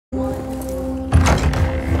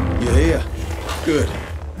Good.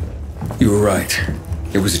 You were right.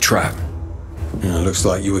 It was a trap. Looks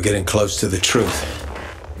like you were getting close to the truth.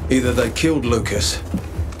 Either they killed Lucas,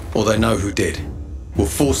 or they know who did. We'll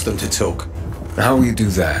force them to talk. How will you do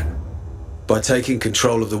that? By taking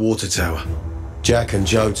control of the water tower. Jack and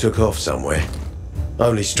Joe took off somewhere.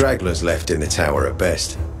 Only stragglers left in the tower at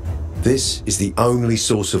best. This is the only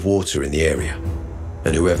source of water in the area.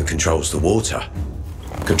 And whoever controls the water,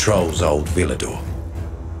 controls old Villador.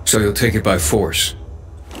 So you'll take it by force?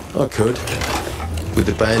 I could. With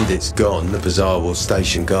the bandits gone, the Bazaar will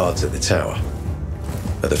station guards at the tower.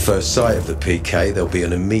 At the first sight of the PK, there'll be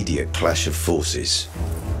an immediate clash of forces.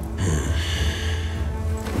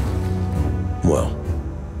 Well,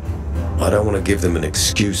 I don't want to give them an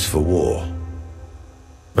excuse for war.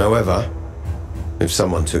 However, if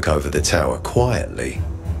someone took over the tower quietly,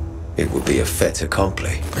 it would be a fait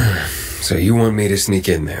accompli. So you want me to sneak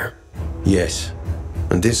in there? Yes,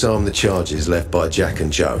 and disarm the charges left by Jack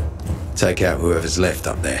and Joe. Take out whoever's left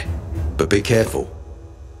up there. But be careful.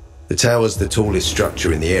 The tower's the tallest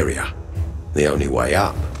structure in the area. The only way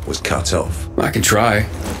up was cut off. I can try.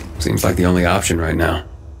 Seems like the only option right now.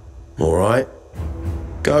 All right.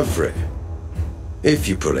 Go for it. If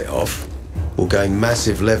you pull it off, we'll gain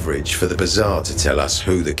massive leverage for the Bazaar to tell us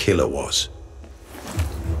who the killer was.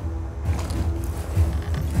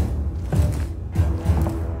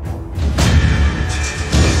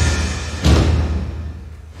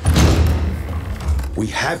 We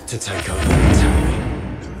have to take over the tower.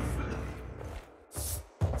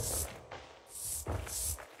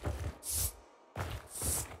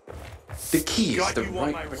 The key is the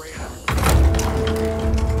right...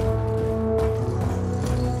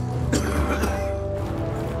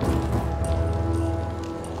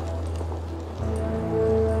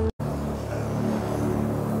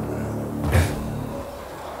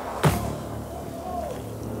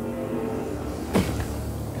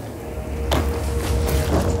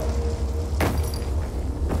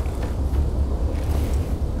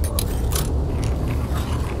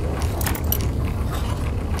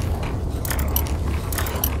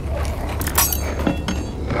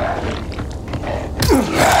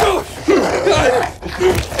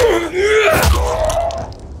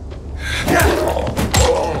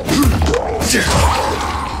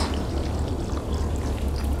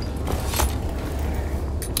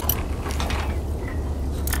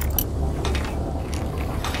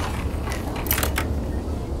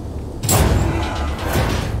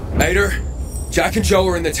 Jack and Joe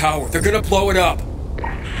are in the tower. They're gonna blow it up.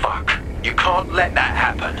 Fuck. You can't let that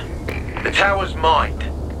happen. The tower's mined.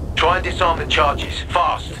 Try and disarm the charges.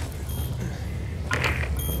 Fast.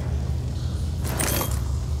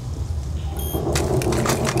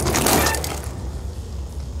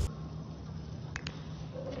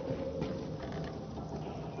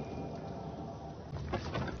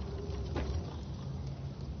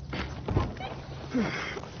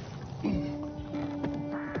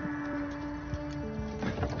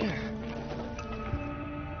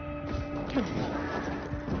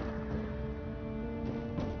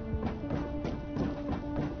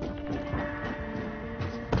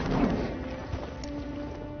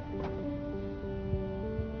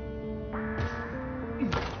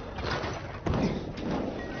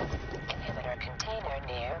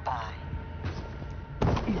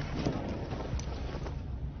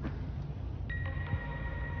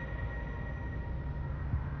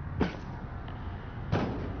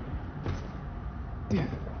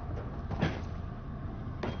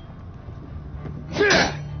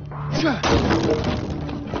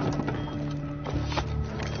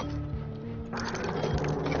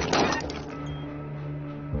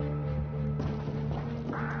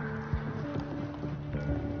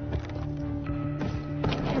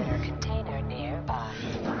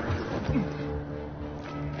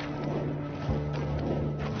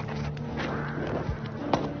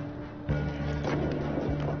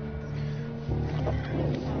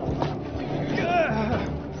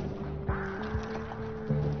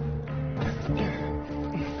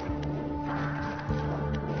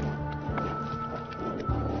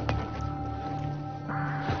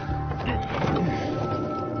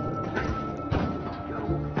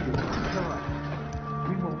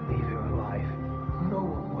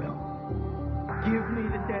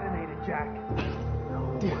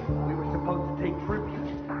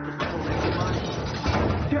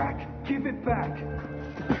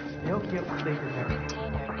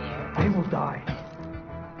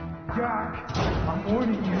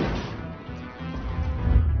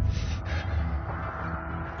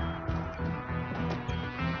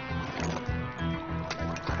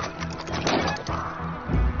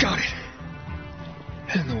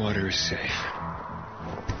 And the water is safe.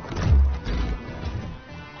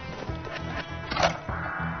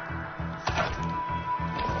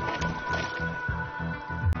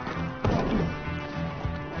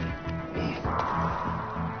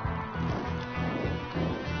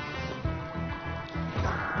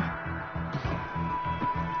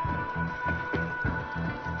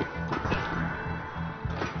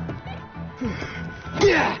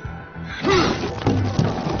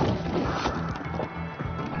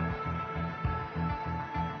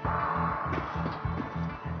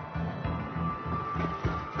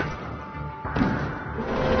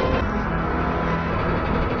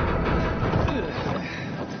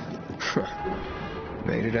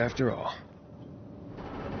 Made it after all.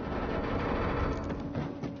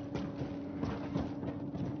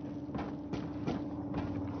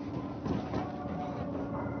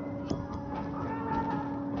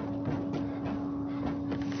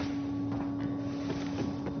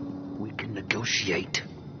 We can negotiate.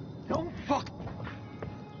 No, fuck.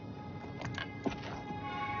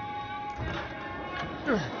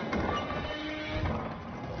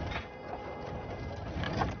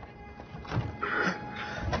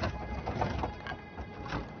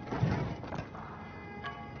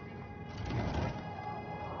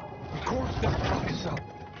 Of course they'll fuck us up.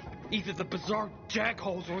 Either the bizarre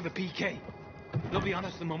jackholes or the PK. They'll be on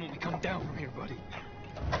us the moment we come down from here, buddy.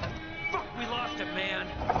 Fuck, we lost it, man.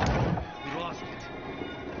 We lost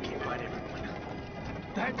it. Can't fight everyone.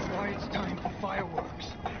 That's why it's time for fireworks.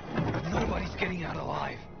 Nobody's getting out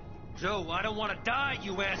alive. Joe, I don't want to die,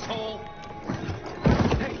 you asshole.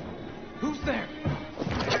 Hey, who's there?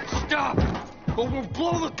 Stop! Or we'll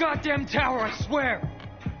blow the goddamn tower, I swear!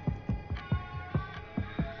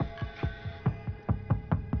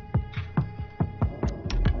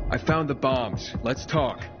 I found the bombs. Let's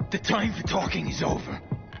talk. The time for talking is over.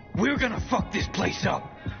 We're gonna fuck this place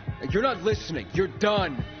up. You're not listening. You're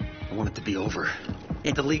done. I want it to be over.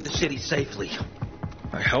 And to leave the city safely.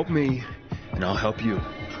 Help me, and I'll help you.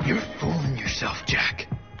 You're fooling yourself, Jack.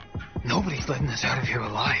 Nobody's letting us out of here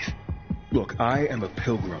alive. Look, I am a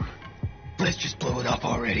pilgrim. Let's just blow it up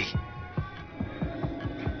already.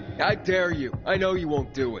 I dare you. I know you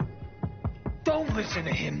won't do it. Don't listen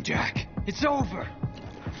to him, Jack. It's over.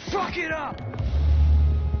 Fuck it up!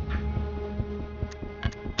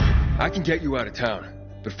 I can get you out of town,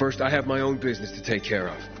 but first I have my own business to take care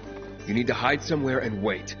of. You need to hide somewhere and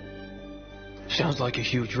wait. Sounds like a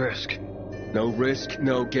huge risk. No risk,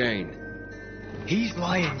 no gain. He's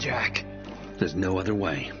lying, Jack. There's no other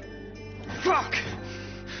way. Fuck!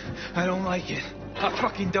 I don't like it. I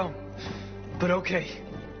fucking don't. But okay.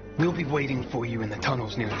 We'll be waiting for you in the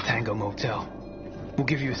tunnels near the Tango Motel. We'll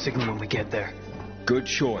give you a signal when we get there. Good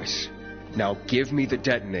choice. Now give me the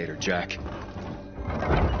detonator, Jack.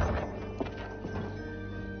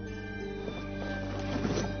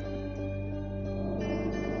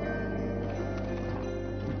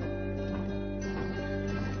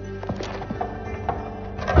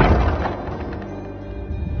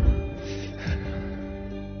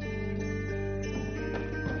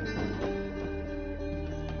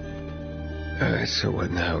 So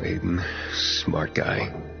what now, Aiden? Smart guy.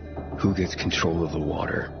 Who gets control of the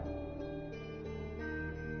water?